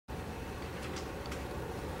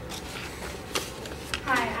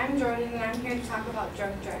I'm Jordan, and I'm here to talk about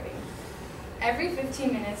drunk driving. Every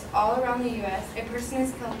 15 minutes, all around the U.S., a person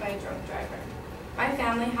is killed by a drunk driver. My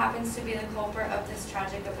family happens to be the culprit of this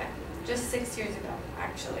tragic event, just 6 years ago,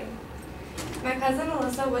 actually. My cousin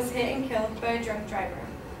Alyssa was hit and killed by a drunk driver.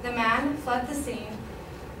 The man fled the scene,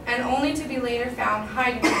 and only to be later found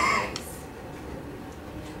hiding from police.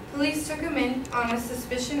 Police took him in on a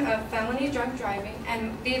suspicion of felony drunk driving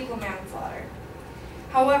and vehicle manslaughter.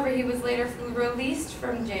 However, he was later released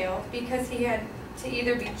from jail because he had to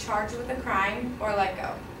either be charged with a crime or let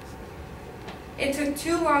go. It took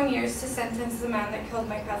 2 long years to sentence the man that killed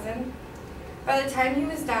my cousin. By the time he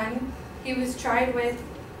was done, he was tried with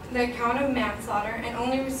the count of manslaughter and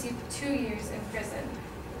only received 2 years in prison.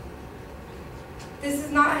 This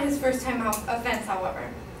is not his first time offense, however.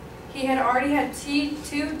 He had already had 2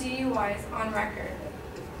 DUIs on record.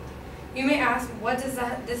 You may ask, what does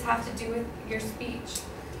this have to do with your speech?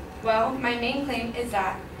 Well, my main claim is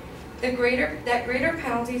that greater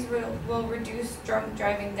penalties will reduce drunk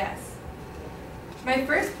driving deaths. My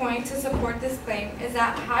first point to support this claim is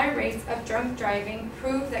that high rates of drunk driving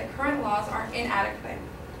prove that current laws are inadequate.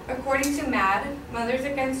 According to MAD, Mothers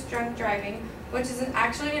Against Drunk Driving, which is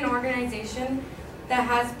actually an organization that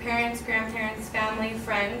has parents, grandparents, family,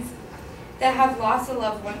 friends that have lost a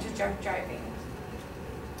loved one to drunk driving.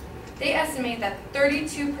 They estimate that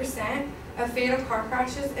 32% of fatal car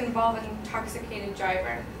crashes involve an intoxicated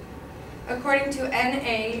driver. According to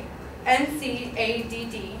NCADD,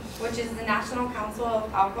 which is the National Council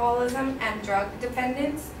of Alcoholism and Drug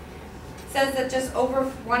Dependence, says that just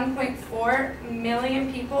over 1.4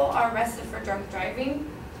 million people are arrested for drunk driving,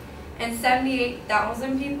 and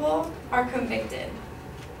 78,000 people are convicted.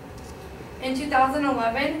 In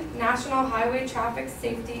 2011, National Highway Traffic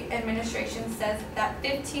Safety Administration says that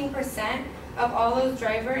 15% of all those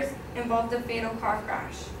drivers involved a fatal car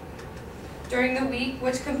crash during the week,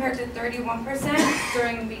 which compared to 31%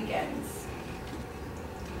 during weekends.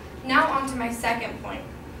 Now on to my second point,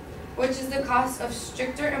 which is the cost of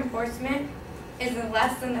stricter enforcement is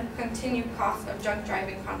less than the continued cost of drunk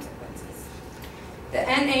driving consequences. The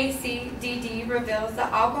NACDD reveals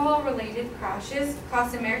that alcohol-related crashes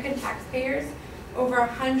cost American taxpayers over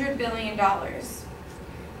 $100 billion.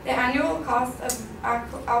 The annual cost of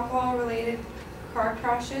alcohol-related car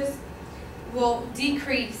crashes will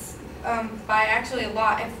decrease by actually a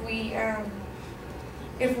lot if we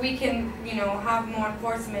can, have more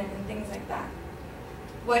enforcement and things like that.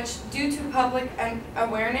 Which, due to public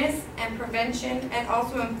awareness and prevention and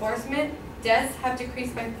also enforcement, deaths have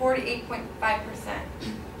decreased by 48.5%.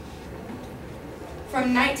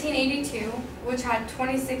 From 1982, which had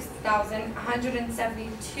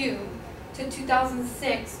 26,172, to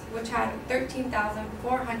 2006, which had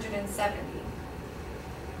 13,470.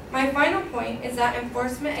 My final point is that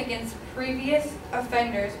enforcement against previous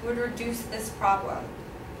offenders would reduce this problem.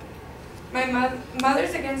 My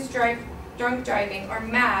Mothers Against Drunk Driving, or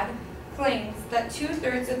MAD, claims that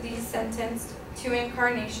 2/3 of these sentenced to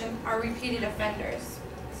incarceration are repeated offenders.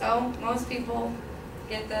 So most people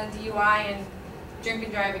get the DUI and drink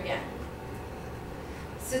and drive again.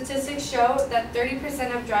 Statistics show that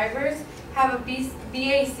 30% of drivers have a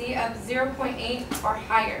BAC of 0.8 or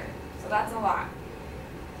higher, so that's a lot.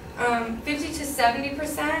 50 to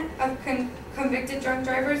 70% of convicted drunk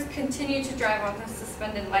drivers continue to drive on a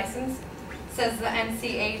suspended license, says the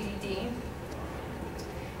NCADD.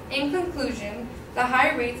 In conclusion, the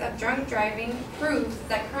high rates of drunk driving proves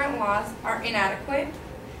that current laws are inadequate,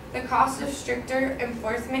 the cost of stricter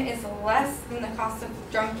enforcement is less than the cost of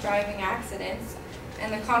drunk driving accidents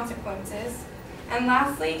and the consequences, and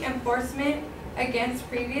lastly, enforcement against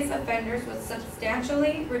previous offenders would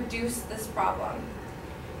substantially reduce this problem.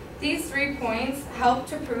 These 3 points help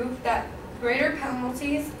to prove that greater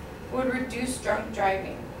penalties would reduce drunk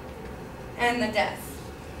driving and the deaths.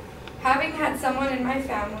 Having had someone in my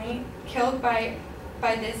family killed by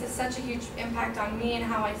this is such a huge impact on me and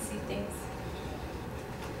how I see things.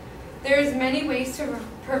 There's many ways to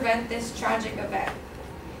prevent this tragic event.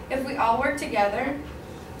 If we all work together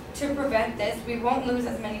to prevent this, we won't lose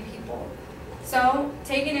as many people. So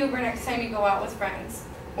take an Uber next time you go out with friends,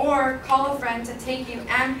 or call a friend to take you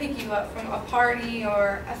and pick you up from a party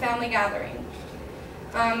or a family gathering.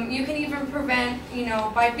 You can even prevent,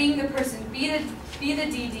 by being the person, be the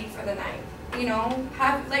DD for the night.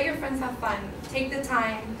 Let your friends have fun. Take the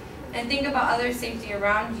time and think about other safety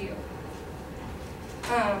around you.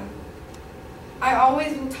 I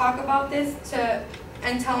always will talk about this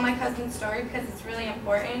and tell my cousin's story because it's really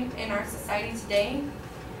important in our society today.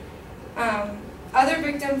 Other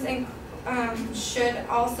victims should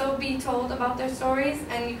also be told about their stories,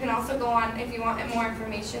 and you can also go on, if you want more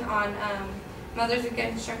information, on Mothers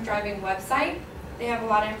Against Drunk Driving website. They have a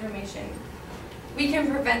lot of information. We can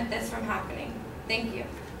prevent this from happening. Thank you.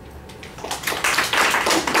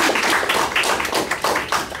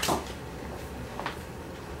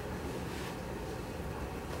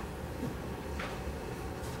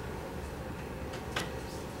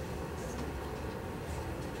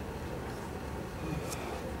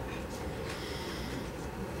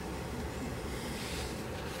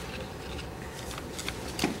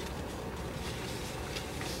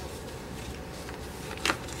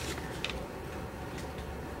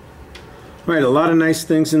 All right, a lot of nice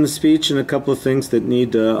things in the speech and a couple of things that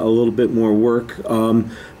need a little bit more work.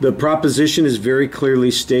 The proposition is very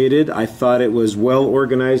clearly stated. I thought it was well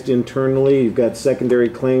organized internally. You've got secondary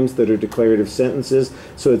claims that are declarative sentences,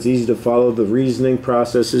 so it's easy to follow the reasoning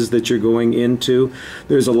processes that you're going into.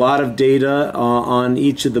 There's a lot of data on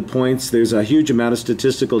each of the points. There's a huge amount of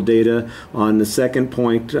statistical data on the second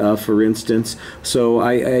point, for instance. So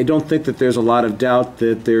I don't think that there's a lot of doubt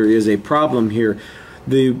that there is a problem here.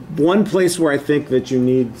 The one place where I think that you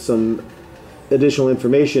need some additional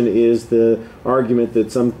information is the argument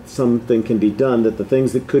that something can be done, that the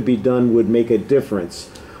things that could be done would make a difference.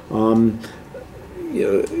 Encouraging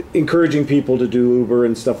people to do Uber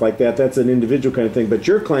and stuff like that, that's an individual kind of thing. But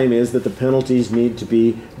your claim is that the penalties need to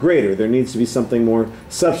be greater. There needs to be something more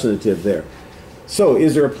substantive there. So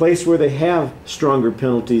is there a place where they have stronger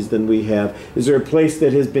penalties than we have? Is there a place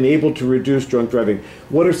that has been able to reduce drunk driving?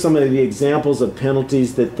 What are some of the examples of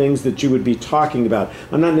penalties, things that you would be talking about?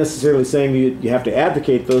 I'm not necessarily saying you have to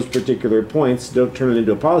advocate those particular points. Don't turn it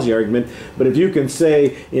into a policy argument. But if you can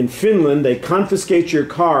say in Finland they confiscate your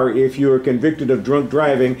car if you are convicted of drunk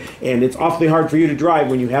driving and it's awfully hard for you to drive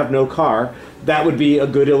when you have no car, that would be a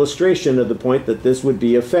good illustration of the point that this would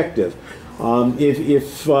be effective.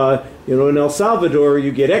 In El Salvador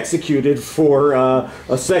you get executed for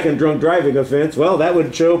a second drunk driving offense, well, that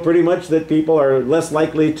would show pretty much that people are less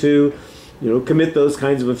likely to, commit those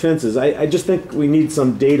kinds of offenses. I just think we need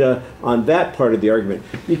some data on that part of the argument,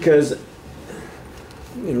 because,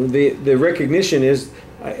 the recognition is,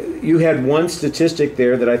 you had one statistic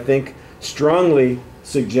there that I think strongly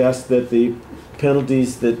suggests that the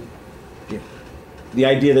penalties the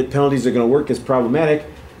idea that penalties are going to work is problematic.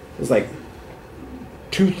 It's like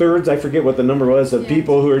 2/3, I forget what the number was, of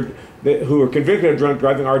people who are convicted of drunk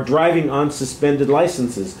driving are driving on suspended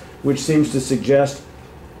licenses, which seems to suggest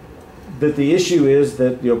that the issue is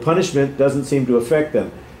that punishment doesn't seem to affect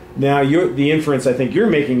them. Now, the inference I think you're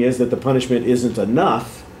making is that the punishment isn't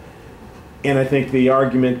enough, and I think the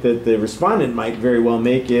argument that the respondent might very well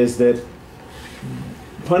make is that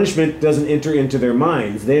punishment doesn't enter into their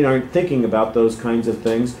minds. They aren't thinking about those kinds of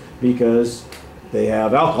things because they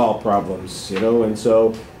have alcohol problems, and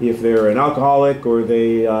so if they're an alcoholic or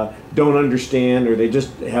they don't understand or they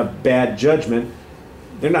just have bad judgment,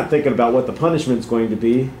 they're not thinking about what the punishment's going to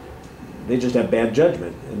be. They just have bad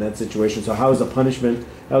judgment in that situation. So how is a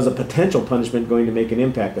potential punishment going to make an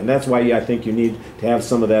impact? And that's why I think you need to have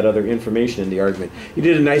some of that other information in the argument. You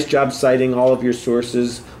did a nice job citing all of your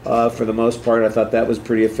sources for the most part. I thought that was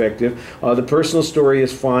pretty effective. The personal story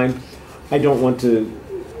is fine. I don't want to...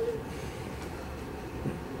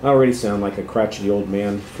 I already sound like a crotchety old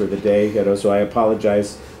man for the day, so I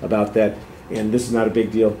apologize about that, and this is not a big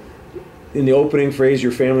deal. In the opening phrase,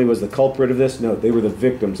 your family was the culprit of this? No, they were the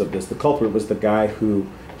victims of this. The culprit was the guy who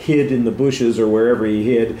hid in the bushes or wherever he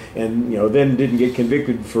hid, and then didn't get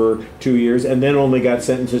convicted for 2 years, and then only got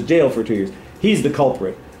sentenced to jail for 2 years. He's the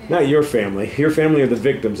culprit, not your family. Your family are the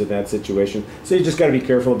victims in that situation. So you just got to be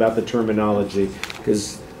careful about the terminology,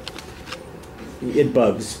 because it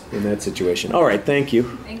bugs in that situation. All right, thank you.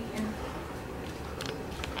 Thank you.